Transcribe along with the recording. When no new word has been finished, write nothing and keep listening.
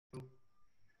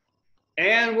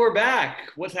And we're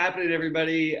back. What's happening,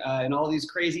 everybody? In all these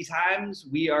crazy times,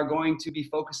 we are going to be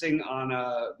focusing on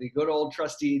the good old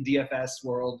trusty DFS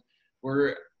world.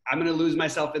 I'm going to lose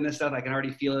myself in this stuff. I can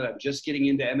already feel it. I'm just getting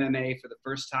into MMA for the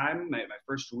first time, my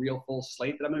first real full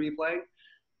slate that I'm going to be playing.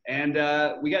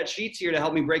 And we got Sheets here to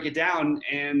help me break it down.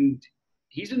 And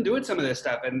he's been doing some of this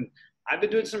stuff. And I've been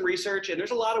doing some research. And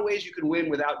there's a lot of ways you can win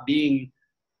without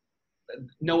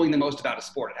knowing the most about a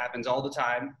sport. It happens all the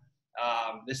time.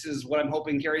 This is what I'm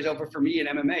hoping carries over for me in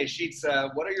MMA. Sheets,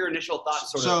 what are your initial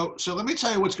thoughts? So let me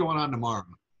tell you what's going on tomorrow.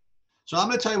 So I'm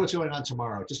going to tell you what's going on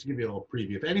tomorrow, just to give you a little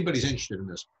preview, if anybody's interested in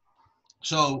this.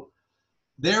 So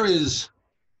there is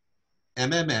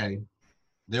MMA.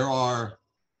 There are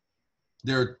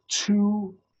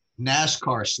two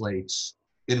NASCAR slates,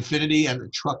 Infinity and the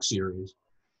Truck Series.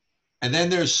 And then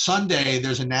there's Sunday,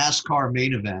 there's a NASCAR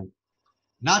main event.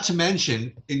 Not to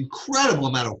mention, incredible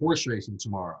amount of horse racing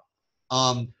tomorrow.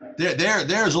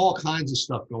 There's all kinds of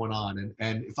stuff going on,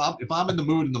 and if I'm in the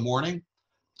mood in the morning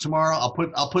tomorrow,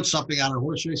 I'll put something on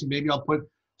horse racing. Maybe I'll put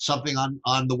something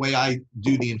on the way I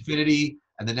do the Infinity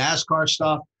and the NASCAR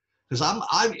stuff, because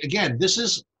again, this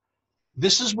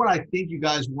is what I think you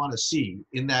guys want to see.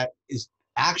 In that is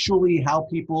actually how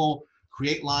people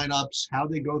create lineups, how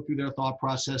they go through their thought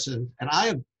processes, and I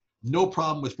have no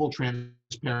problem with full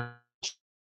transparency.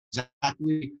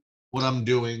 Exactly what I'm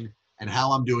doing and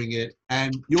how I'm doing it.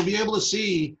 And you'll be able to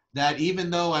see that even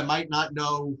though I might not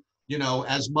know,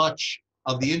 as much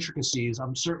of the intricacies,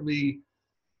 I'm certainly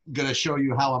going to show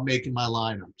you how I'm making my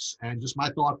lineups and just my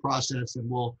thought process, and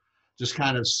we'll just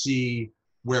kind of see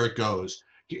where it goes.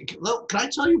 Can I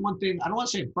tell you one thing? I don't want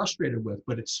to say I'm frustrated with,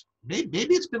 but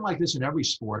maybe it's been like this in every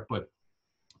sport, but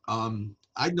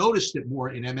I noticed it more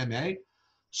in MMA.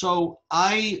 So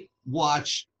I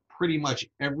watched pretty much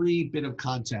every bit of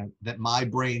content that my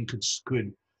brain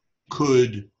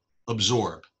could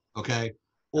absorb. Okay,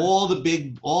 all the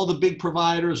big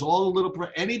providers, all the little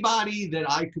anybody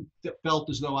that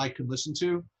felt as though I could listen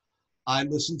to, I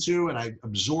listened to, and I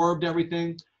absorbed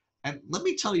everything. And let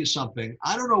me tell you something.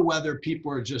 I don't know whether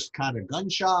people are just kind of gun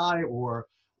shy or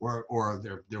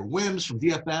they're whims from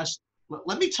DFS.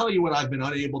 Let me tell you what I've been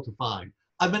unable to find.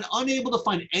 I've been unable to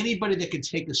find anybody that can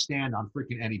take a stand on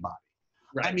freaking anybody.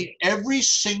 Right. I mean, every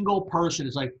single person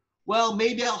is like, well,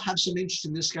 maybe I'll have some interest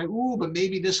in this guy. Ooh, but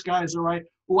maybe this guy's all right.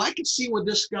 Oh, I can see where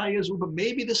this guy is. Ooh, but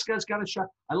maybe this guy's got a shot.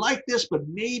 I like this, but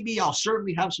maybe I'll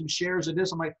certainly have some shares of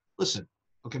this. I'm like, listen,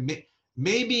 okay,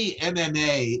 maybe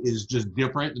MMA is just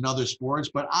different than other sports,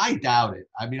 but I doubt it.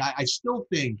 I mean, I still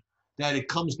think that it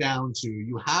comes down to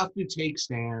you have to take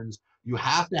stands, you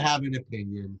have to have an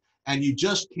opinion, and you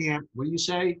just can't, what do you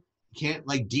say? You can't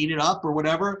like dean it up or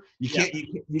whatever. You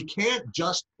can't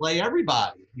just play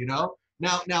everybody, Now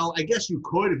I guess you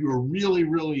could if you were really,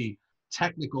 really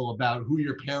technical about who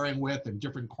you're pairing with and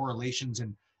different correlations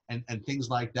and things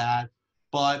like that.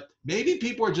 But maybe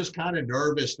people are just kind of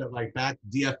nervous that like back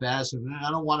to DFS, and I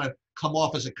don't want to come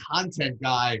off as a content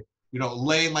guy,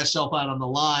 laying myself out on the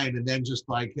line and then just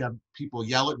like have people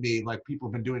yell at me like people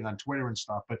have been doing on Twitter and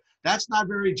stuff. But that's not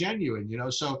very genuine,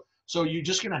 So you're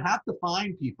just going to have to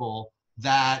find people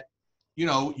that,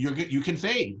 you can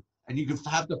fade, and you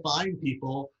have to find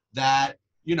people that,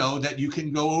 that you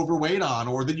can go overweight on,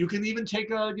 or that you can even take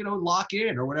a, lock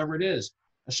in or whatever it is,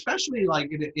 especially like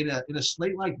in a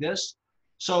slate like this.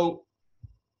 So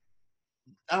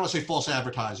I don't want to say false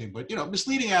advertising, but,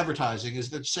 misleading advertising is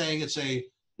that saying it's a,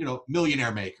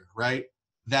 millionaire maker, right?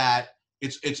 That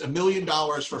it's $1 million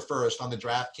for first on the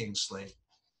DraftKings slate.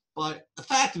 But the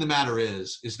fact of the matter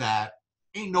is that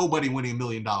ain't nobody winning $1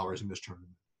 million in this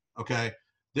tournament. Okay,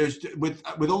 there's with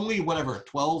only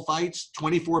 12 fights,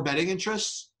 24 betting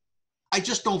interests. I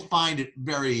just don't find it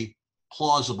very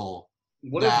plausible.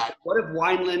 What if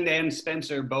Wineland and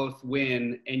Spencer both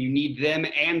win, and you need them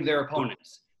and their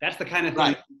opponents? That's the kind of thing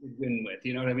you could win with.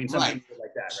 You know what I mean? Something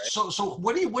like that, right? So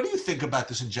what do you think about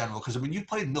this in general? Because I mean, you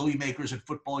played millie makers in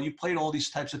football. You played all these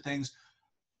types of things.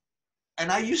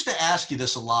 And I used to ask you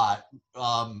this a lot.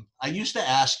 I used to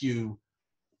ask you,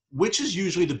 which is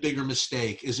usually the bigger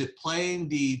mistake? Is it playing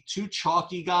the too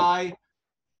chalky guy,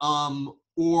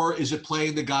 or is it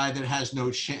playing the guy that has no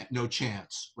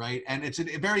chance, right? And it's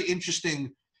a very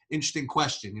interesting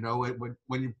question.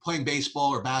 When you're playing baseball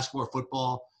or basketball or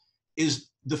football, is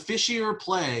the fishier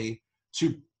play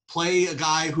to play a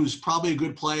guy who's probably a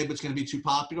good play but it's going to be too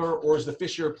popular, or is the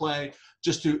fishier play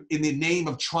just to, in the name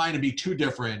of trying to be too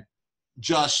different,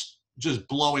 just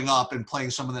blowing up and playing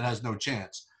someone that has no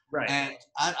chance? Right. And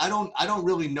I don't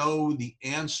really know the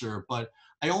answer, but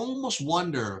I almost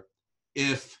wonder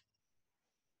if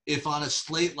on a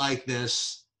slate like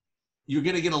this, you're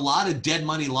going to get a lot of dead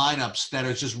money lineups that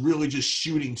are just really just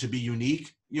shooting to be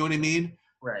unique. You know what I mean?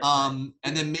 Right.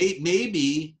 And then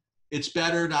maybe it's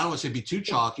better. I don't want to say be too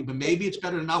chalky, but maybe it's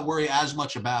better to not worry as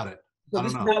much about it. So I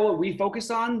this don't is know. not what we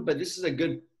focus on, but this is a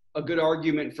good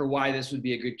argument for why this would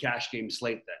be a good cash game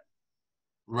slate then.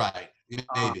 Right.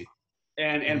 Maybe.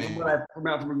 And from what I've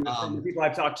from the people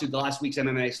I've talked to, the last week's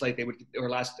MMA slate,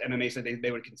 last MMA slate,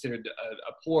 they would consider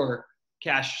a poor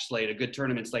cash slate, a good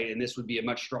tournament slate, and this would be a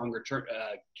much stronger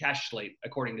cash slate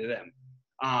according to them.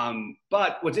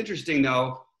 But what's interesting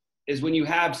though is when you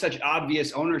have such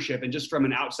obvious ownership, and just from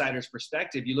an outsider's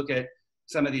perspective, you look at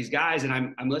some of these guys, and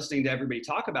I'm listening to everybody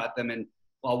talk about them, and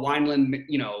while Wineland,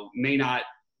 may not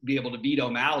be able to beat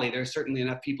O'Malley, there's certainly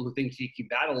enough people who think he can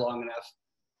battle long enough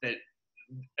that.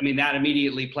 I mean, that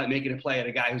immediately making a play at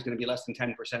a guy who's going to be less than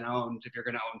 10% owned, if you're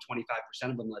going to own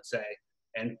 25% of them, let's say.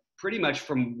 And pretty much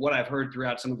from what I've heard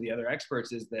throughout some of the other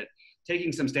experts is that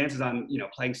taking some stances on,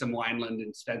 playing some Wineland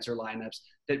and Spencer lineups,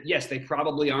 that yes, they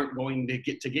probably aren't going to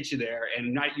get you there,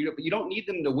 and you don't need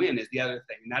them to win is the other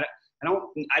thing.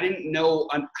 I didn't know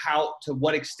to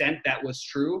what extent that was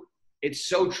true. It's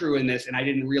so true in this, and I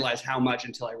didn't realize how much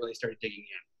until I really started digging in.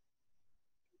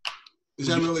 Is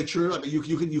that really true? I mean, you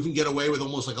can get away with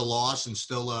almost like a loss and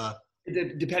still.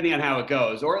 Depending on how it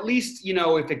goes, or at least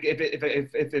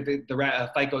if the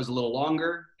fight goes a little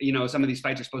longer, some of these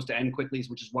fights are supposed to end quickly,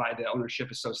 which is why the ownership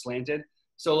is so slanted.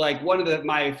 So like one of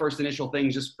my first initial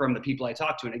things, just from the people I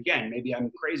talked to, and again, maybe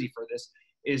I'm crazy for this,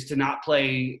 is to not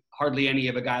play hardly any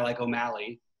of a guy like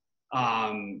O'Malley,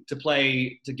 to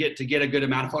get a good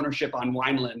amount of ownership on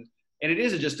Wineland, and it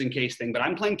is a just in case thing. But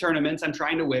I'm playing tournaments, I'm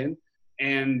trying to win.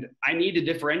 And I need to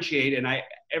differentiate. And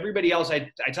everybody else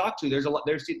I talk to, there's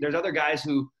other guys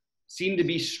who seem to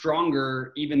be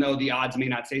stronger, even though the odds may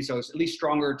not say so. It's at least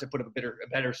stronger to put up a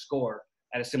better score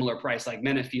at a similar price. Like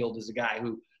Menefield is a guy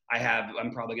who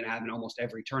I'm probably going to have in almost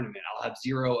every tournament. I'll have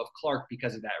 0 of Clark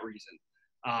because of that reason.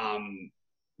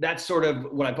 That's sort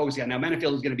of what I'm focusing on. Now,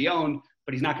 Menefield is going to be owned,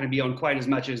 but he's not going to be owned quite as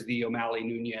much as the O'Malley,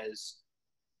 Nunez,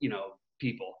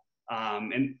 people.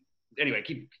 And anyway,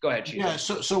 go ahead, Chief. Yeah.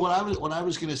 So what I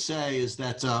was going to say is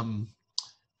that, and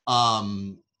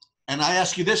I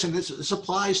ask you this, and this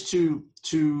applies to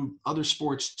other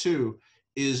sports too,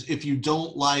 is if you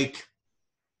don't like,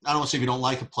 I don't want to say if you don't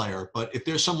like a player, but if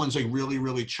there's someone's like really,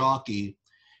 really chalky,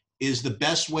 is the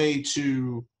best way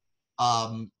to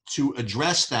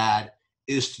address that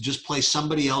is to just play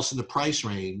somebody else in the price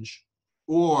range,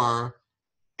 or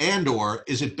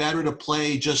is it better to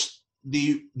play just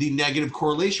the negative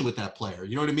correlation with that player?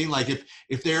 You know what I mean? Like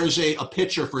if there's a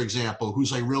pitcher, for example,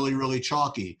 who's like really, really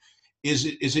chalky, is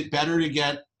it better to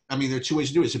get, I mean, there are two ways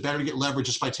to do it. Is it better to get leverage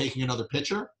just by taking another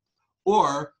pitcher?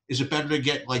 Or is it better to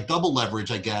get like double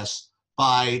leverage, I guess,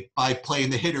 by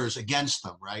playing the hitters against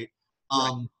them, right?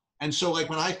 Right. And so like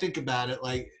when I think about it,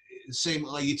 like same,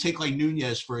 like you take like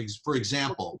Nunez for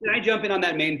example. Can I jump in on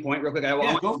that main point real quick?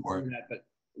 Yeah, go for it. But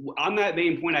on that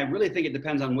main point, I really think it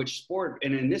depends on which sport.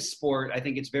 And in this sport, I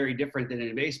think it's very different than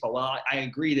in baseball. While I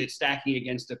agree that stacking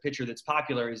against a pitcher that's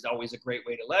popular is always a great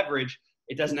way to leverage,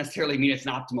 it doesn't necessarily mean it's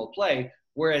an optimal play.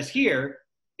 Whereas here,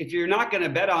 if you're not going to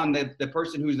bet on the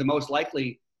person who's the most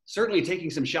likely, certainly taking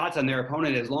some shots on their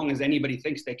opponent as long as anybody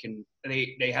thinks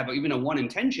they have even a 1 in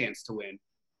 10 chance to win.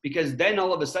 Because then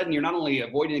all of a sudden, you're not only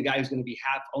avoiding a guy who's going to be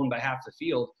owned by half the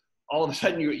field, all of a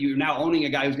sudden you're now owning a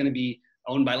guy who's going to be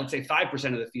owned by, let's say,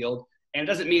 5% of the field. And it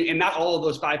doesn't mean, and not all of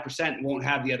those 5% won't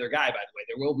have the other guy, by the way.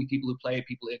 There will be people who play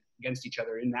people against each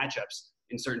other in matchups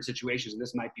in certain situations, and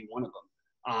this might be one of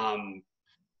them.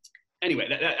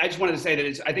 Anyway, I just wanted to say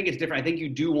that I think it's different. I think you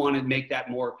do want to make that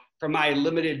more, from my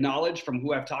limited knowledge from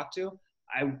who I've talked to,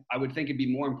 I would think it'd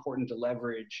be more important to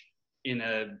leverage in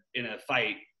a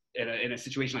fight, in a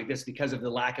situation like this, because of the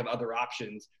lack of other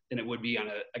options than it would be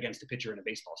against a pitcher in a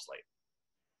baseball slate.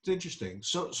 It's interesting.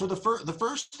 So the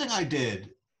first thing I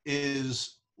did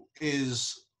is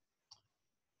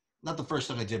not the first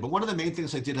thing I did, but one of the main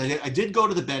things I did go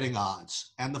to the betting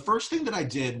odds. And the first thing that I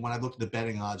did when I looked at the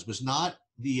betting odds was not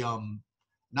the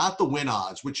win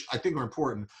odds, which I think are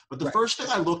important, but the first thing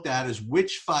I looked at is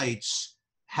which fights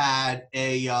had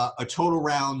a total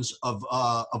rounds of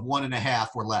 1.5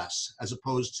 or less, as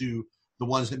opposed to the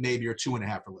ones that maybe are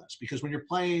 2.5 or less. Because when you're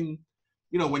playing,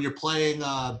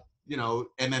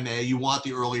 MMA, you want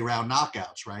the early round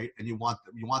knockouts, right? And you want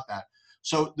that.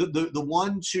 So the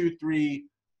 1, 2, 3,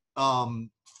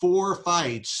 4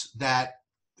 fights that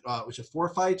was it 4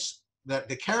 fights that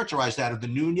characterized that of the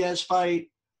Nunez fight,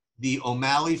 the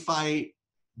O'Malley fight,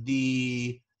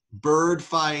 the Bird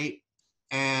fight,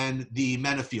 and the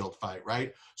Menefield fight,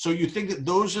 right? So you think that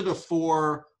those are the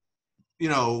 4,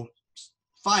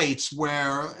 fights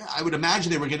where I would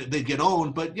imagine they'd get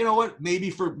owned, but you know what? Maybe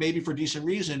for decent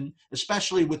reason,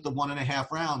 especially with the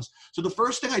 1.5 rounds. So the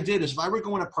first thing I did is if I were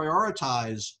going to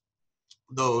prioritize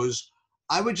those,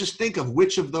 I would just think of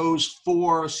which of those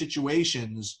 4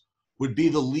 situations would be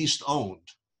the least owned,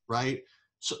 right?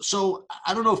 So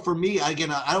I don't know. For me,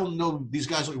 again, I don't know these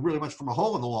guys really much from a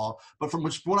hole in the wall, but from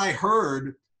what I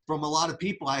heard from a lot of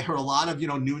people, I heard a lot of,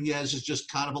 Nunes is just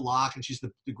kind of a lock and she's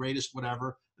the greatest,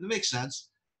 whatever. And it makes sense.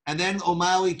 And then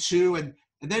O'Malley too. And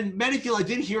then Menifield, I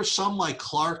did hear some like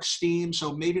Clark steam.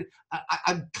 So maybe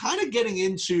I'm kind of getting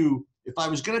into, if I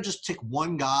was going to just pick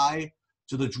one guy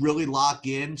to really lock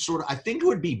in, sort of, I think it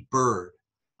would be Bird.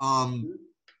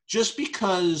 Just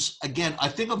because, again, I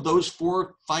think of those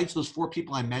 4 fights, those 4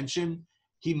 people I mentioned,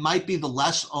 he might be the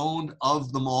less owned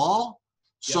of them all.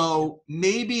 Yep. So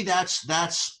maybe that's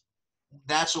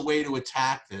a way to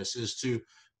attack this, is to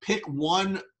pick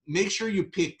one. Make sure you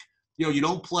pick, you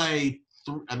don't play.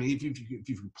 I mean, if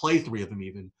you play 3 of them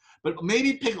even, but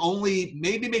maybe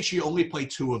make sure you only play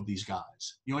 2 of these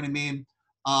guys. You know what I mean?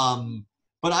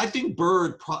 But I think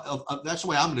Bird, that's the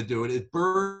way I'm going to do it.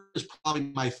 Bird is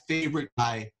probably my favorite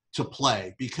guy to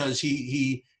play because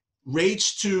he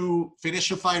rates to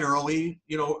finish a fight early,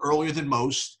 earlier than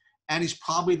most, and he's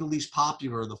probably the least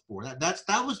popular of the 4.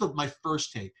 That was my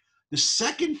first take. The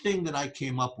second thing that I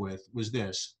came up with was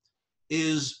this,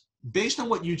 is based on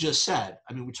what you just said.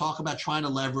 I mean, we talk about trying to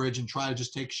leverage and try to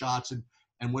just take shots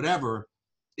and whatever,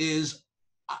 is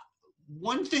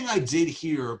one thing I did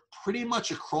hear pretty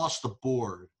much across the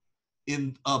board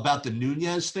about the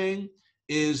Nunes thing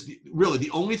is really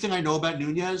the only thing I know about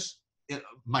Nunes,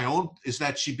 my own, is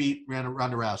that she beat Ronda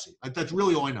Rousey. That's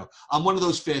really all I know. I'm one of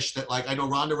those fish that, like, I know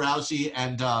Ronda Rousey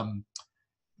and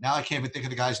now I can't even think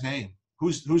of the guy's name.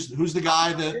 Who's the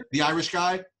guy, the Irish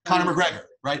guy? Conor McGregor,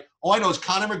 right? All I know is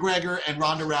Conor McGregor and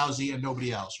Ronda Rousey and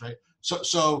nobody else, right?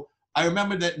 So I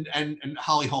remember that, and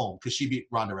Holly Holm, because she beat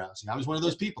Ronda Rousey. I was one of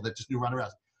those people that just knew Ronda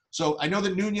Rousey. So I know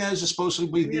that Nunes is supposed to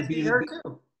be her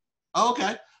too. Oh,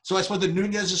 okay. So I suppose that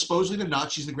Nunes is supposedly the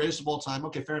nut. She's the greatest of all time.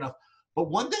 Okay, fair enough. But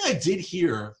one thing I did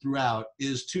hear throughout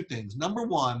is 2 things. Number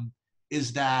one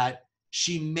is that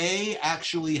she may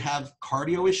actually have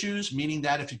cardio issues, meaning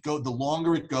that the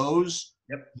longer it goes,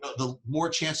 yep, the more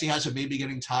chance he has of maybe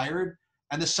getting tired.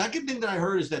 And the second thing that I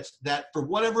heard is that for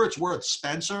whatever it's worth,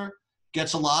 Spencer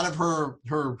gets a lot of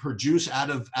her juice out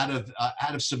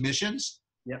of submissions.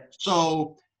 Yep.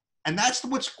 So, and that's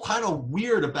what's kind of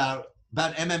weird about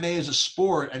MMA as a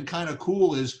sport, and kind of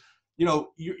cool is, you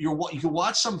can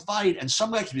watch some fight and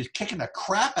somebody can be kicking the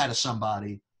crap out of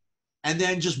somebody, and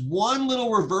then just one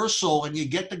little reversal and you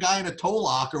get the guy in a toe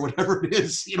lock or whatever it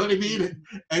is, you know what I mean?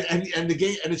 And the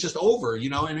game, and it's just over,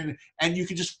 and you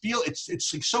can just feel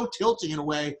it's like so tilting in a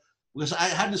way, because I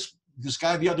had this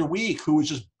guy the other week who was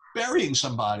just burying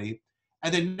somebody,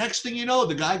 and then next thing you know,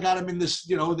 the guy got him in this,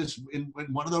 in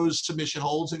one of those submission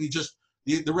holds, and he just,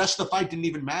 the rest of the fight didn't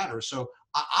even matter. So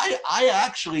I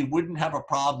actually wouldn't have a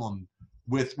problem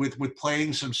with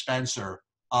playing some Spencer,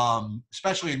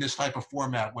 especially in this type of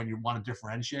format when you want to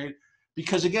differentiate,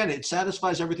 because again, it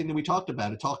satisfies everything that we talked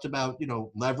about. It talked about,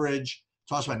 leverage,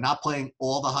 it talks about not playing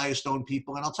all the highest owned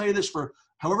people. And I'll tell you this, for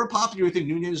however popular you think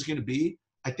Nunes is going to be,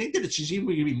 I think that she's even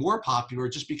going to be more popular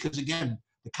just because, again,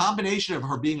 the combination of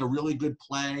her being a really good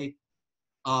play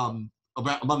among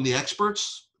the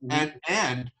experts, mm-hmm,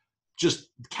 and just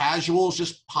casuals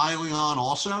just piling on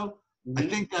also, mm-hmm,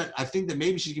 I think that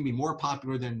maybe she's gonna be more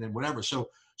popular than whatever. So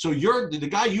you're the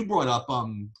guy you brought up.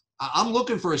 I'm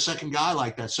looking for a second guy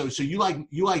like that. So you like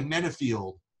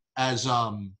Menifield as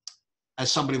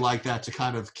somebody like that to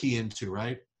kind of key into,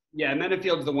 right? Yeah,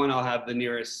 Menifield's the one I'll have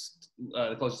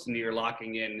the closest to near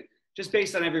locking in, just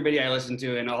based on everybody I listen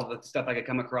to and all the stuff I could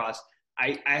come across.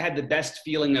 I had the best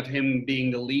feeling of him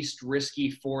being the least risky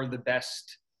for the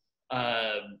best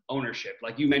ownership.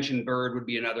 Like you mentioned, Bird would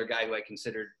be another guy who I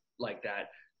considered like that.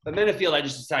 But Menifield, I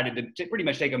just decided to pretty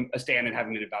much take a stand and have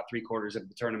him in about 3/4 of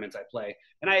the tournaments I play.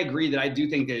 And I agree that I do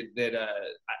think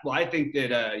I think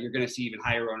that you're going to see even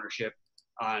higher ownership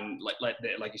on,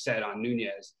 like you said, on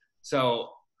Nunes. So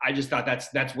I just thought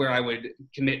that's where I would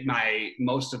commit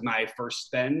most of my first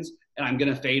spends. And I'm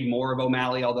going to fade more of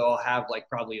O'Malley, although I'll have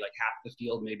probably half the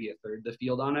field, maybe a third of the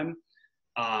field on him.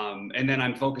 And then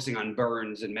I'm focusing on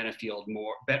Burns and Menifield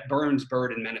more. Burns,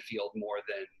 Bird, and Menifield more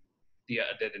than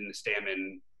the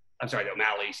Stamen. I'm sorry, the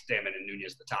O'Malley, Stamen, and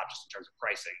Nunes at the top, just in terms of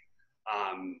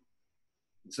pricing.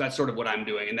 So that's sort of what I'm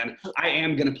doing. And then I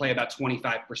am going to play about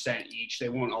 25% each. They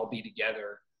won't all be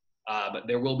together, but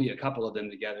there will be a couple of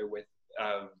them together with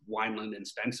Wineland and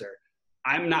Spencer.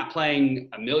 I'm not playing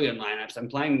a million lineups. I'm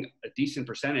playing a decent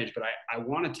percentage, but I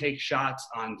want to take shots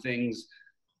on things.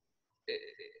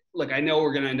 Look, I know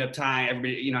we're going to end up tying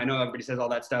everybody. I know everybody says all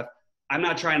that stuff. I'm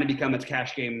not trying to become a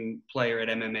cash game player at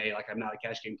MMA. Like I'm not a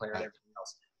cash game player at everything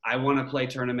else. I want to play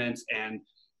tournaments, and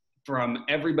from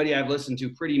everybody I've listened to,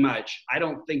 pretty much, I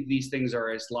don't think these things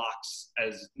are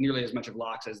nearly as much of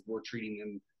locks as we're treating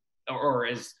them, or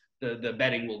as the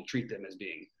betting will treat them as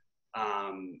being.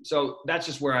 So that's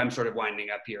just where I'm sort of winding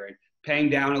up here and paying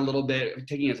down a little bit,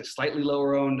 taking it as a slightly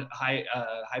lower owned high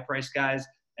price guys,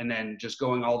 and then just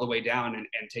going all the way down and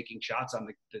taking shots on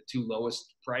the two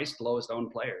lowest priced, lowest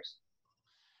owned players.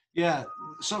 Yeah.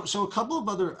 So a couple of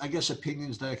other, I guess,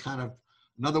 opinions that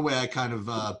another way I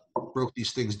broke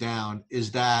these things down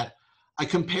is that I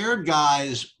compared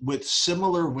guys with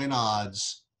similar win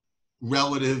odds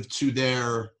relative to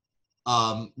their,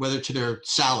 whether to their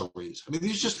salaries. I mean,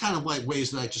 these are just kind of like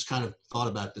ways that I just kind of thought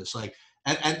about this. Like,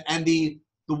 and the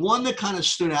one that kind of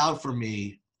stood out for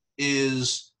me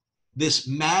is this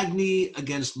Magny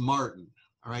against Martin.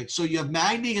 All right. So you have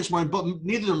Magny against Martin, but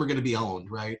neither of them are going to be owned,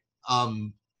 right?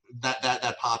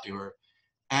 That popular.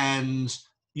 And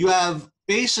you have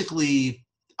basically,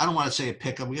 I don't want to say a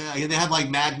pick 'em. Yeah, they have like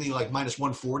Magny like minus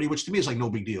 140, which to me is like no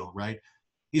big deal, right?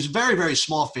 He's a very, very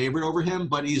small favorite over him,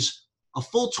 but he's a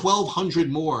full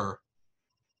 1,200 more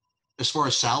as far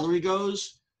as salary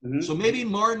goes. Mm-hmm. So maybe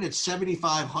Martin at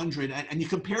 7,500, and you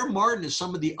compare Martin to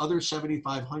some of the other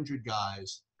 7,500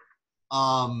 guys.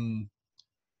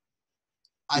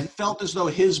 I felt as though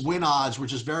his win odds were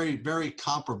just very, very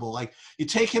comparable. Like you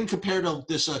take him compared to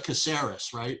this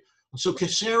Caceres, right? So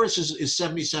Caceres is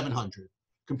 7,700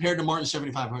 compared to Martin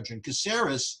 7,500.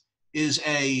 Caceres is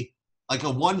a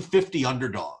 150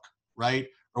 underdog, right?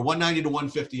 Or 190 to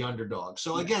 150 underdog.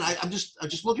 So again, I'm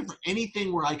just looking for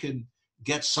anything where I can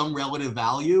get some relative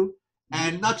value,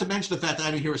 and not to mention the fact that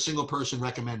I didn't hear a single person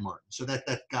recommend Martin. So that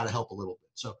got to help a little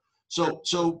bit.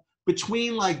 So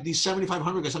between like these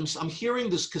 7,500 guys, I'm hearing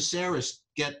this Caceres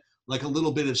get like a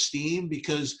little bit of steam,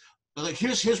 because like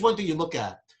here's one thing you look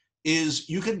at is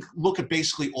you can look at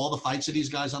basically all the fights of these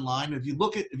guys online. If you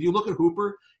look at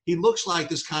Hooper, he looks like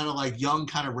this kind of like young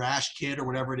kind of rash kid or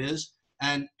whatever it is,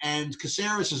 and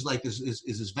Caceres is like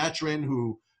this veteran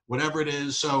who whatever it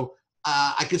is. So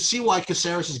I could see why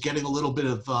Caceres is getting a little bit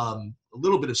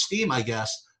of steam, I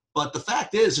guess. But the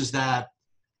fact is that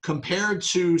compared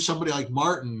to somebody like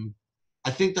Martin,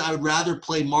 I think that I would rather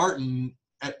play Martin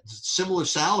at similar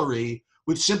salary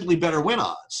with simply better win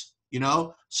odds,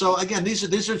 So again,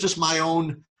 these are just my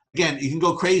own, again, you can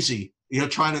go crazy,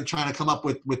 trying to come up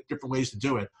with different ways to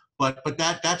do it. But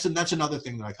that's another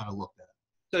thing that I kind of looked at.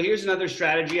 So here's another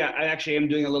strategy. I actually am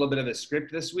doing a little bit of a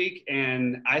script this week,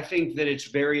 and I think that it's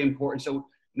very important. So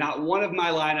not one of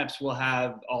my lineups will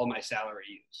have all my salary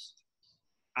used.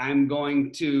 I'm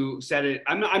going to set it.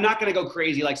 I'm not going to go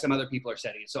crazy like some other people are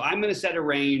setting it. So I'm going to set a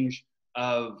range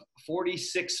of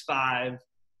 46.5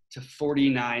 to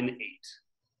 49.8,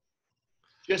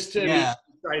 just to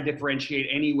try to differentiate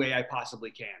any way I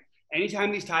possibly can.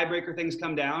 Anytime these tiebreaker things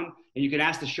come down, and you can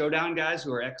ask the showdown guys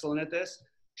who are excellent at this,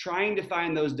 trying to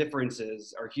find those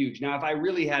differences are huge. Now, if I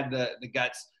really had the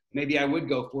guts, maybe I would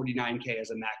go 49K as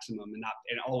a maximum and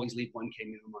always leave 1K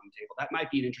minimum on the table. That might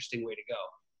be an interesting way to go.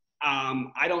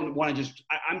 I don't want to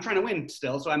I'm trying to win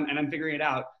still. So I'm figuring it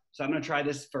out. So I'm going to try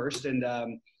this first. And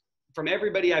from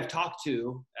everybody I've talked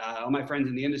to, all my friends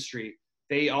in the industry,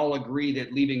 they all agree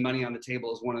that leaving money on the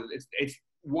table is it's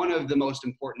one of the most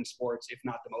important sports, if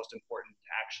not the most important, to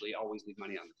actually always leave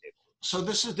money on the table. So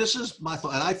this is my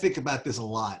thought. And I think about this a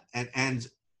lot, and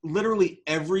literally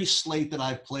every slate that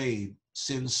I've played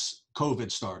since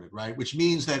COVID started, right? Which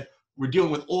means that we're dealing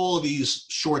with all of these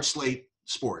short slate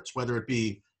sports, whether it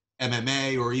be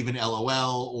MMA or even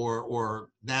LOL or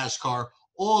NASCAR,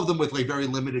 all of them with like very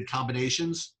limited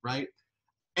combinations, right?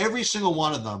 Every single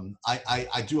one of them,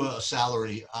 I do a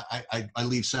salary, I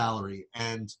leave salary.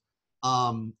 And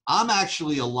I'm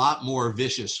actually a lot more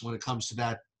vicious when it comes to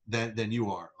that than you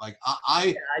are. Like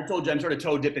I told you I'm sort of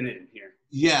toe dipping in here.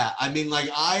 Yeah, I mean, like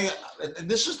and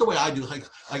this is the way I do. Like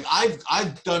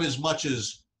I've done as much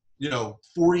as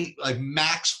 40, like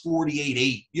max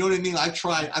 48.8. You know what I mean? I've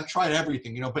tried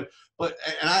everything, but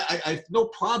I have no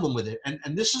problem with it.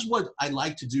 And this is what I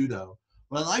like to do though.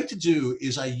 What I like to do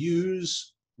is I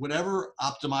use whatever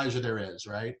optimizer there is,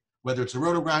 right? Whether it's a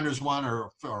Roto Grinders one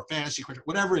or Fantasy Cruncher,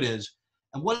 whatever it is.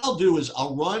 And what I'll do is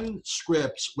I'll run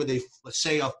scripts with let's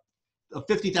say a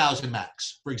 50,000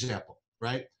 max, for example,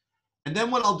 right? And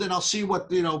then I'll see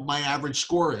what my average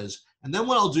score is. And then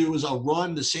what I'll do is I'll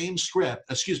run the same script,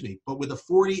 but with a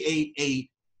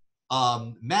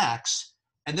 48.8 max,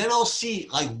 and then I'll see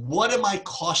like what am I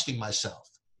costing myself?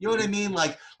 You know what I mean?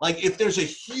 Like if there's a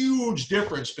huge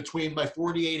difference between my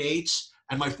 48.8s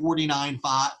and my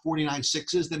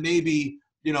 49.6s, then maybe,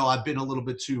 you know, I've been a little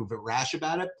bit too rash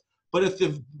about it. But if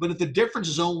the difference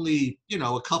is only, you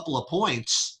know, a couple of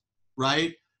points,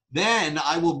 right? Then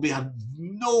I will have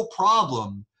no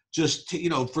problem just, you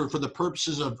know, for the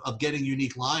purposes of getting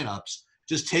unique lineups,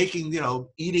 just taking, you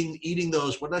know, eating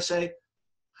those, what did I say?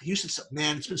 I used to,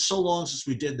 man, it's been so long since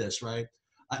we did this, right?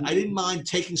 I didn't mind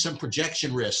taking some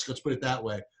projection risk, let's put it that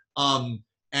way. And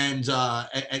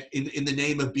in the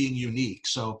name of being unique.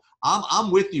 So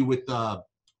I'm with you with the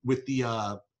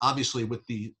obviously with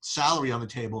the salary on the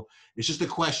table. It's just a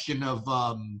question of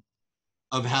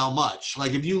how much.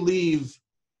 Like if you leave,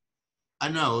 I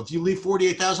don't know, if you leave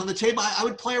 48,000 on the table, I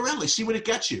would play around, like see what it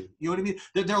gets you. You know what I mean?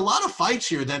 There are a lot of fights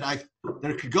here that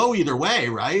could go either way,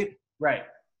 right? Right.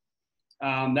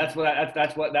 That's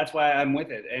why I'm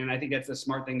with it. And I think that's a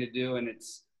smart thing to do. And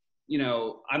it's, you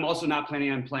know, I'm also not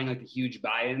planning on playing like the huge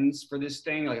buy-ins for this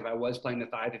thing. Like if I was playing the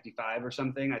 555 or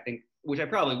something, I think, which I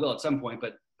probably will at some point,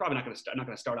 but probably not going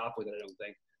to start off with it. I don't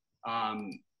think.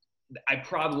 I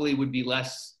probably would be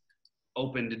less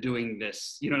open to doing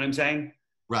this. You know what I'm saying?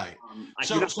 Right.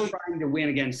 You're not trying to win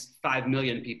against 5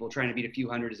 million people. Trying to beat a few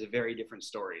hundred is a very different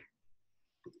story.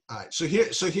 All right. So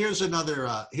here's another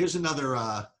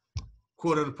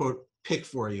quote unquote pick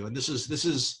for you. And this is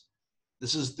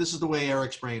the way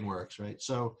Eric's brain works, right?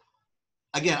 So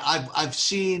again, I've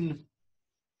seen,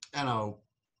 I don't know,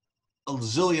 not a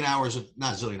zillion hours of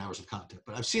content,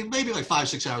 but I've seen maybe like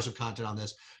 5-6 hours of content on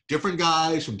this. Different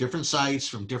guys from different sites,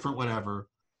 from different whatever.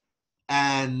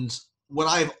 And what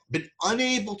I've been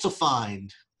unable to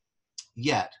find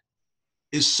yet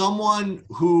is someone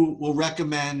who will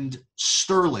recommend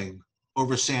Sterling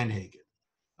over Sandhagen.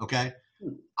 Okay?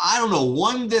 I don't know,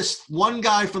 one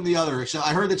guy from the other, except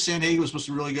I heard that Sandhagen was supposed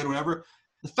to be really good or whatever.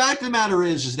 The fact of the matter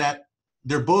is that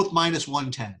they're both minus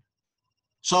 110.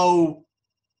 So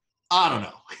I don't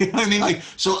know. You know what I mean? Like,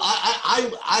 so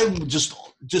I'm just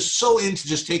so into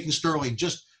just taking Sterling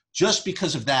just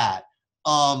because of that.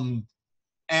 And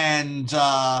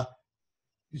kind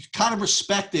of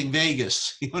respecting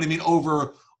Vegas, you know what I mean,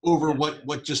 over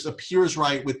what just appears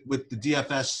right with the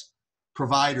DFS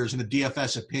providers and the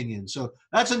DFS opinion. So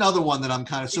that's another one that I'm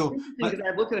kind of so. Because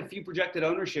I've looked at a few projected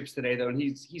ownerships today, though, and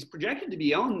he's projected to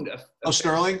be owned.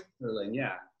 Sterling. Sterling,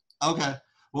 yeah. Okay.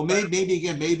 Well,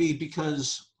 maybe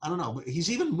because I don't know.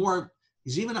 He's even a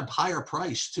higher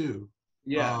price too.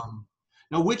 Yeah.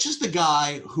 Now, which is the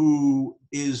guy who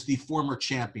is the former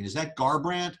champion? Is that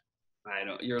Garbrandt? I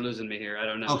don't. You're losing me here. I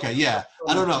don't know. Okay, yeah,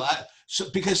 I don't know.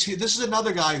 Because this is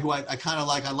another guy who I kind of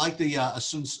like. I like the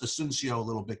Asuncio a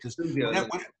little bit because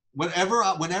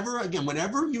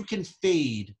whenever you can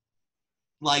fade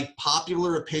like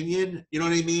popular opinion, you know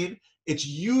what I mean? It's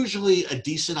usually a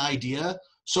decent idea.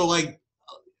 So like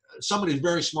somebody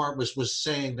very smart was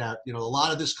saying that, you know, a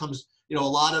lot of this comes, you know, a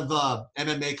lot of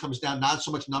MMA comes down not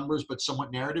so much numbers but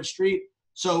somewhat narrative street.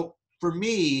 So for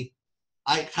me,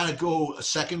 I kind of go a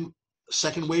second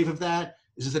wave of that.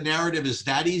 Is if the narrative is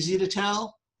that easy to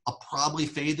tell, I'll probably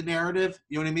fade the narrative.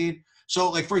 You know what I mean? So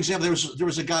like, for example, there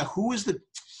was a guy who is I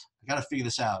got to figure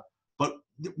this out, but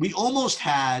we almost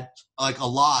had like a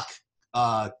lock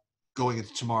going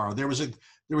into tomorrow. There was the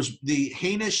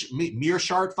Hainish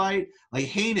Mearshart fight. Like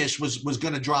Hainish was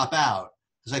going to drop out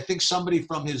because I think somebody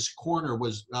from his corner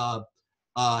was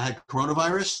had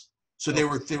coronavirus. So they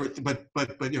were but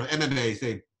you know,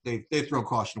 MMA they throw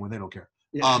caution when they don't care.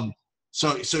 Yeah.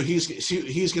 So he's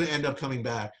going to end up coming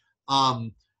back.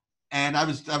 And I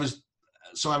was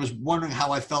wondering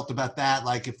how I felt about that.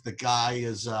 Like if the guy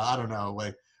is, I don't know,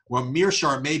 like, well,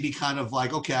 Mearshart may be kind of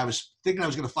like, okay, I was thinking I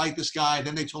was going to fight this guy.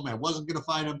 Then they told me I wasn't going to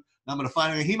fight him. I'm going to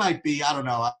fight him. And he might be, I don't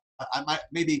know. I might,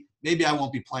 maybe I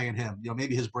won't be playing him. You know,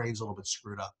 maybe his brain's a little bit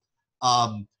screwed up.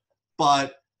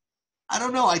 But I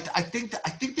don't know. I think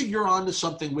that you're onto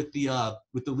something with the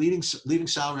leaving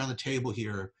salary on the table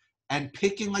here. And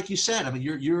picking, like you said, I mean,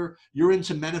 you're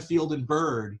into Menafield and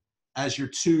Bird as your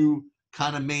two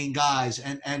kind of main guys,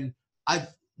 and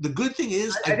the good thing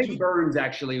is I think Burns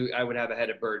actually I would have ahead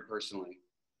of Bird personally.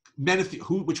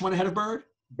 Menafield, which one ahead of Bird?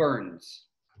 Burns.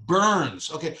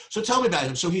 Okay, so tell me about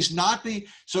him. So he's not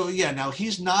now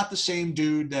he's not the same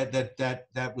dude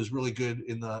that was really good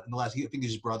in the last. I think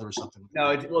he's his brother or something.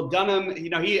 No, Dunham. You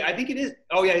know, I think it is.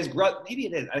 Oh yeah, his brother. Maybe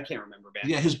it is. I can't remember, man.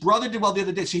 Yeah, his brother did well the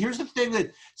other day. So here's the thing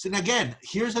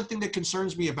that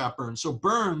concerns me about Burns. So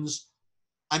Burns,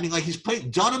 I mean, like he's playing.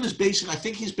 Dunham is basically. I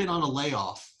think he's been on a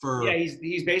layoff Yeah,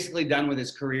 he's basically done with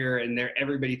his career, and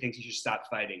everybody thinks he should stop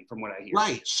fighting, from what I hear.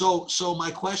 Right. So my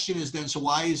question is then, so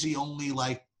why is he only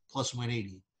like plus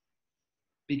 180?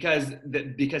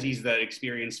 Because he's the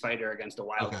experienced fighter against a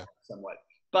wild card somewhat.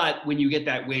 But when you get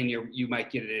that win, you might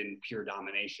get it in pure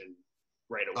domination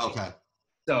right away. Okay.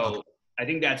 So I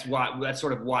think that's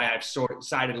sort of why I've sort of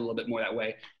sided a little bit more that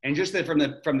way. And just that from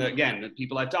the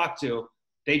people I've talked to,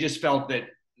 they just felt that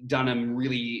Dunham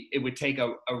really, it would take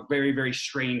a very, very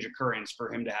strange occurrence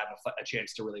for him to have a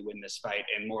chance to really win this fight,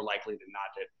 and more likely than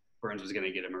not that Burns was going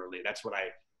to get him early. That's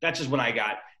just what I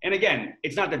got. And again,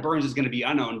 it's not that Burns is going to be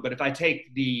unowned, but if I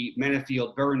take the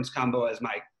Menifield-Burns combo as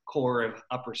my core of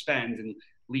upper spends and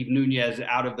leave Nunes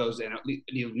out of those and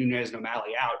leave Nunes and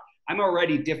O'Malley out, I'm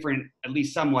already different, at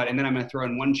least somewhat, and then I'm going to throw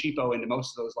in one cheapo into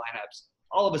most of those lineups.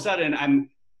 All of a sudden,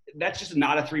 that's just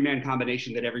not a three-man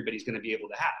combination that everybody's going to be able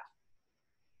to have.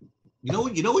 You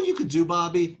know what you could do,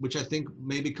 Bobby, which I think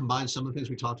maybe combines some of the things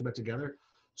we talked about together.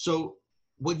 So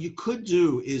what you could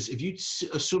do is, if you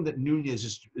assume that Nunes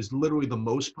is literally the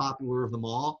most popular of them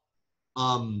all,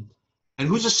 and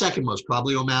who's the second most?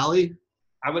 Probably O'Malley.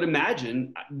 I would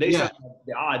imagine, based on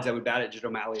the odds, I would bet it just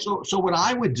O'Malley. So what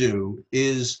I would do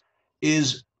is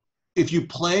if you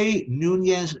play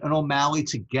Nunes and O'Malley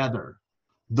together,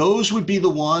 those would be the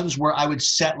ones where I would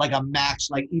set like a max,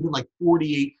 like even like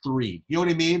 48-3. You know what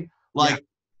I mean? Like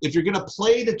if you're gonna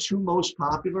play the two most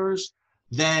populars,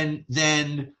 then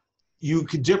you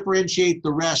could differentiate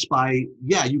the rest by,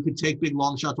 you could take big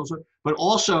long shots also, but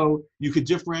also you could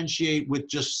differentiate with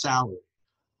just salary.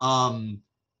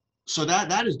 So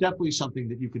that is definitely something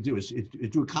that you could do, is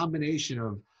do a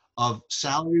combination of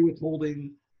salary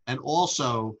withholding and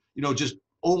also, just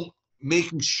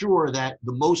making sure that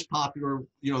the most popular,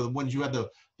 the ones you have the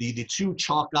two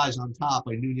chalk guys on top,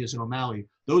 like Nunes and O'Malley,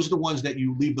 those are the ones that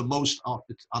you leave the most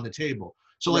on the table.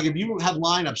 So like if you have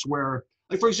lineups where,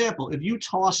 like for example, if you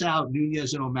toss out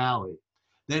Nunes and O'Malley,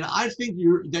 then I think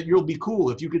you'll be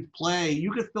cool. If you could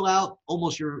fill out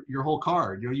almost your whole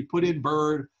card. You put in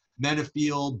Bird,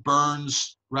 Menifield,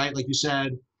 Burns, right, like you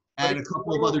said, and a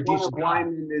couple of other decent guys.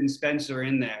 Wyman and Spencer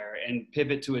in there and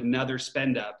pivot to another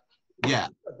spend up. Yeah.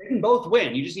 They can both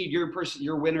win. You just need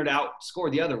your winner to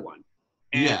outscore the other one.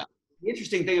 And the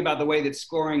interesting thing about the way that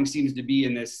scoring seems to be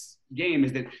in this game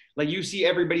is that, like, you see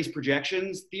everybody's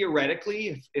projections.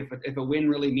 Theoretically, if a win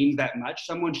really means that much,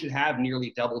 someone should have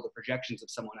nearly double the projections of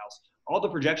someone else. All the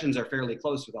projections are fairly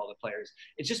close with all the players.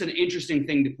 It's just an interesting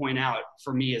thing to point out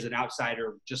for me as an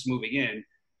outsider just moving in.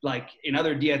 Like in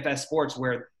other DFS sports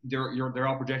where they're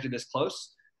all projected this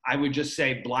close, I would just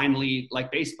say blindly,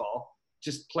 like baseball,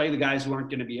 just play the guys who aren't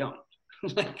going to be owned.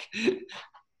 But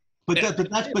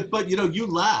you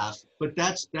laugh, but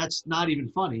that's not even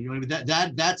funny. You know what I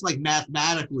mean? That's like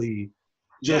mathematically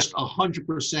just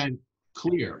 100%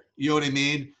 clear. You know what I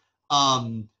mean?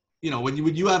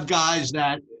 When you have guys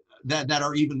that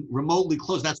are even remotely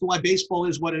close, that's why baseball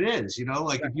is what it is.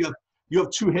 Like if you have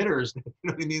two hitters, you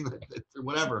know what I mean? Or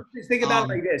whatever. Just think about it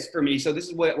like this for me. So this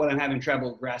is what I'm having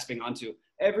trouble grasping onto.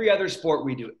 Every other sport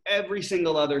we do, every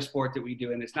single other sport that we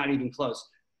do, and it's not even close,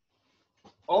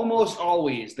 almost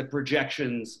always the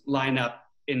projections line up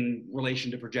in relation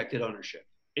to projected ownership.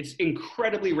 It's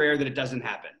incredibly rare that it doesn't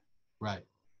happen. Right.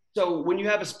 So when you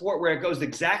have a sport where it goes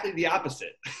exactly the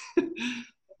opposite,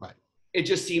 right, it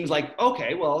just seems like,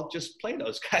 okay, well, just play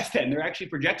those guys then. They're actually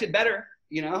projected better.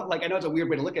 Like I know it's a weird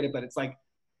way to look at it, but it's like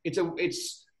it's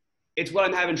what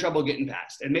I'm having trouble getting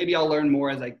past. And maybe I'll learn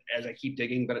more as I keep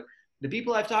digging. But the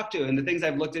people I've talked to and the things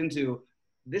I've looked into,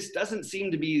 this doesn't seem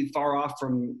to be far off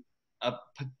from a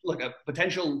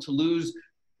potential to lose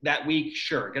that week.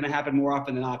 Sure, going to happen more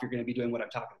often than not if you're going to be doing what I'm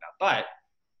talking about. But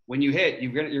when you hit,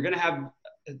 you're going to have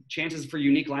chances for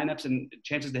unique lineups and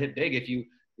chances to hit big if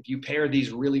you pair these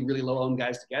really, really low owned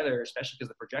guys together, especially because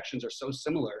the projections are so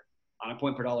similar on a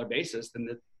point per dollar basis than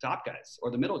the top guys or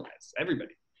the middle guys,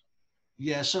 everybody.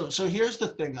 Yeah. So here's the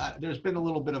thing. There's been a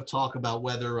little bit of talk about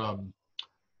whether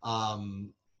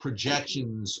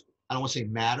projections, I don't want to say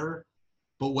matter,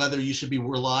 but whether you should be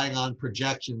relying on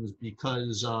projections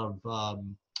because of,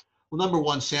 number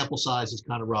one, sample size is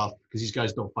kind of rough because these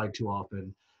guys don't fight too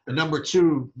often. And number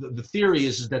two, the theory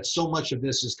is that so much of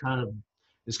this is kind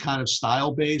of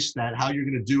style based, that how you're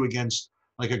going to do against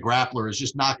like a grappler is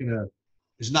just not going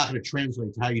to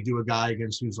translate to how you do a guy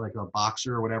against who's like a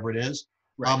boxer or whatever it is.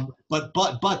 Right. But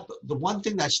the one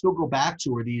thing that I still go back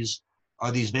to are these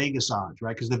Vegas odds,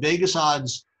 right? Because the Vegas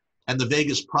odds and the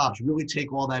Vegas props really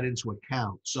take all that into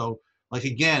account. So like,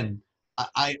 again,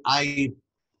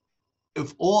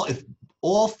 if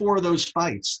all four of those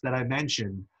fights that I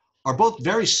mentioned are both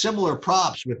very similar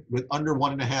props with under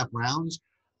 1.5 rounds,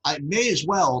 I may as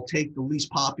well take the least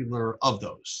popular of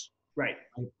those. Right.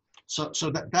 So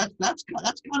that's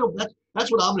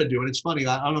what I'm going to do. And it's funny.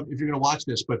 I don't know if you're going to watch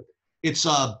this, but it's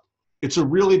a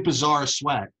really bizarre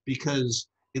sweat because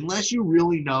unless you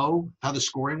really know how the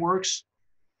scoring works,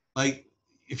 like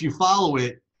if you follow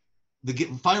it, the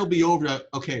fight will be over.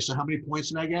 Okay, so how many points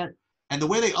did I get? And the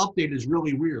way they update is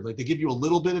really weird. Like they give you a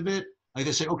little bit of it. Like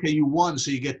they say, okay, you won,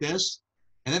 so you get this,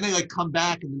 and then they like come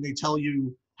back and then they tell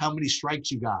you how many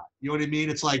strikes you got. You know what I mean?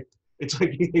 It's like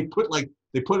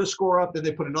they put a score up, then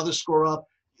they put another score up.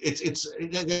 It's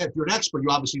if you're an expert, you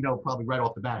obviously know probably right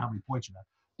off the bat how many points you have.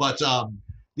 But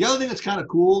the other thing that's kind of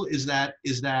cool is that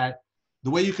the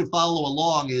way you can follow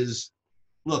along is,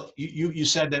 look, you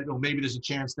said that maybe there's a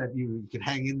chance that you could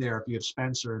hang in there if you have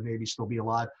Spencer and maybe still be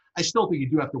alive. I still think you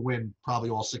do have to win probably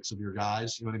all 6 of your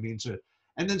guys. You know what I mean?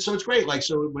 And then so it's great. Like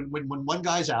so when one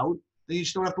guy's out, then you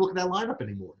just don't have to look at that lineup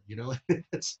anymore. You know, I think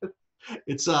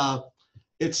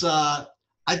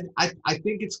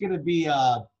it's going to be.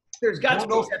 There's got to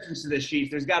be exceptions to this,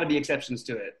 Sheets. There's got to be exceptions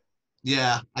to it.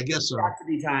 Yeah, I guess so. There's got to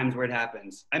be times where it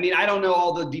happens. I mean, I don't know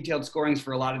all the detailed scorings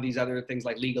for a lot of these other things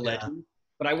like League of Legends,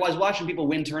 but I was watching people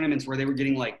win tournaments where they were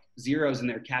getting like zeros in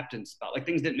their captain spot. Like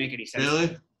things didn't make any sense.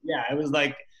 Really? Yeah, it was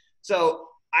like, so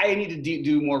I need to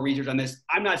do more research on this.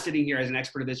 I'm not sitting here as an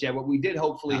expert of this yet. What we did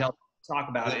hopefully help talk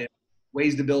about is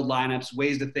ways to build lineups,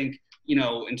 ways to think, you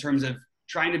know, in terms of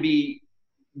trying to be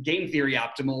game theory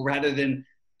optimal rather than,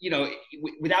 you know,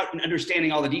 without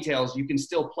understanding all the details, you can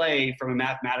still play from a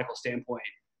mathematical standpoint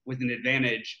with an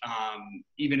advantage,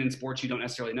 even in sports you don't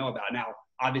necessarily know about. Now,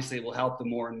 obviously, it will help the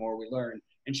more and more we learn.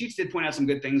 And Sheets did point out some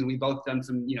good things, and we've both done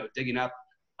some, you know, digging up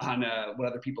on what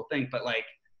other people think. But, like,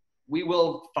 we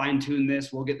will fine-tune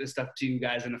this. We'll get this stuff to you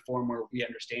guys in a form where we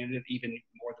understand it even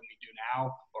more than we do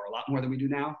now, or a lot more than we do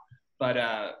now. But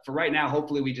for right now,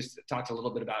 hopefully we just talked a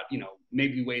little bit about, you know,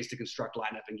 maybe ways to construct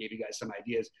lineup and gave you guys some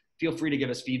ideas. Feel free to give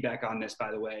us feedback on this, by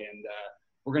the way. And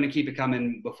we're going to keep it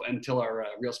coming until our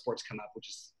real sports come up, which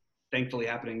is thankfully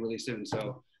happening really soon.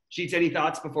 So, Sheets, any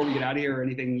thoughts before we get out of here or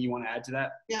anything you want to add to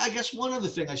that? Yeah, I guess one other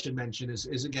thing I should mention is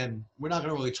again, we're not going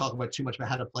to really talk about too much about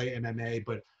how to play MMA,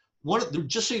 but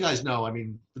just so you guys know, I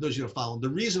mean, for those of you who follow,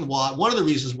 one of the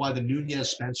reasons why the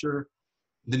Nunez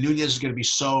is going to be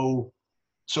so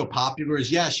popular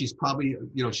is, yeah, she's probably,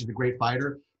 you know, she's a great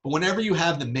fighter, but whenever you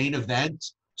have the main event,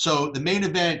 so the main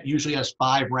event usually has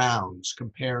 5 rounds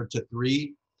compared to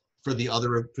 3 for the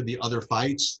other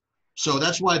fights. So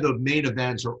that's why the main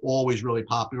events are always really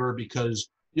popular because,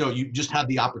 you know, you just have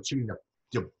the opportunity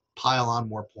to pile on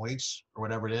more points or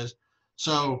whatever it is.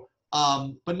 So,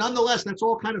 but nonetheless, that's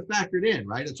all kind of factored in,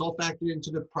 right? It's all factored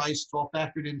into the price. It's all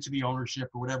factored into the ownership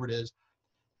or whatever it is.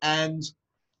 And,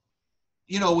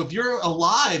 you know, if you're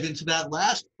alive into that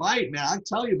last fight, man, I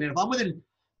tell you, man,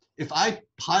 if I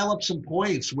pile up some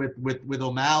points with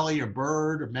O'Malley or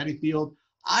Bird or Manyfield,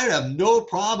 I have no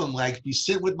problem. Like, you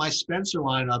sit with my Spencer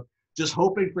lineup, just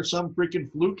hoping for some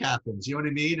freaking fluke happens. You know what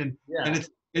I mean? And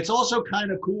it's also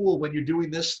kind of cool when you're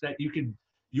doing this that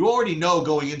you already know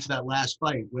going into that last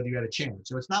fight whether you had a chance.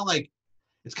 So it's kind of like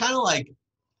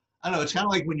I don't know. It's kind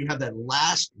of like when you have that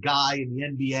last guy in the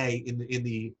NBA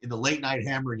in the late night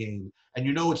hammer game, and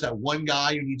you know it's that one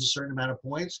guy who needs a certain amount of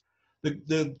points.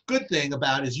 The good thing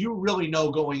about it is you really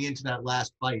know going into that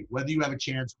last fight whether you have a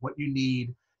chance, what you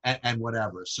need, and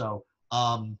whatever. So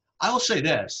I will say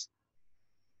this: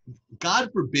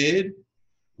 God forbid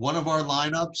one of our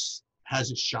lineups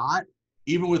has a shot,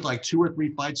 even with like 2 or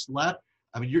 3 fights left.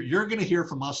 I mean, you're going to hear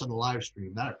from us on the live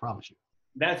stream. That I promise you.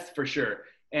 That's for sure.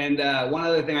 And one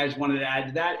other thing I just wanted to add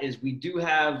to that is we do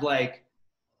have like,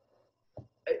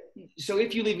 so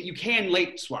if you leave, you can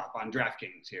late swap on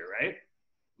DraftKings here, right?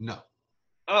 No.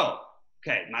 Oh,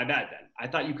 okay. My bad then. I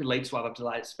thought you could late swap up to the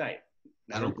last fight.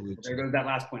 I don't believe so. There goes that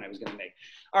last point I was going to make.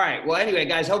 All right. Well, anyway,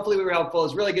 guys, hopefully we were helpful.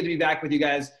 It's really good to be back with you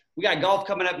guys. We got golf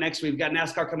coming up next week. We've got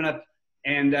NASCAR coming up.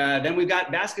 And then we've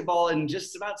got basketball in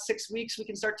just about 6 weeks. We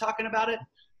can start talking about it.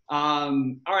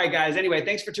 All right, guys. Anyway,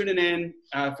 thanks for tuning in.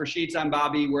 For Sheets, I'm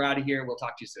Bobby. We're out of here. We'll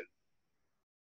talk to you soon.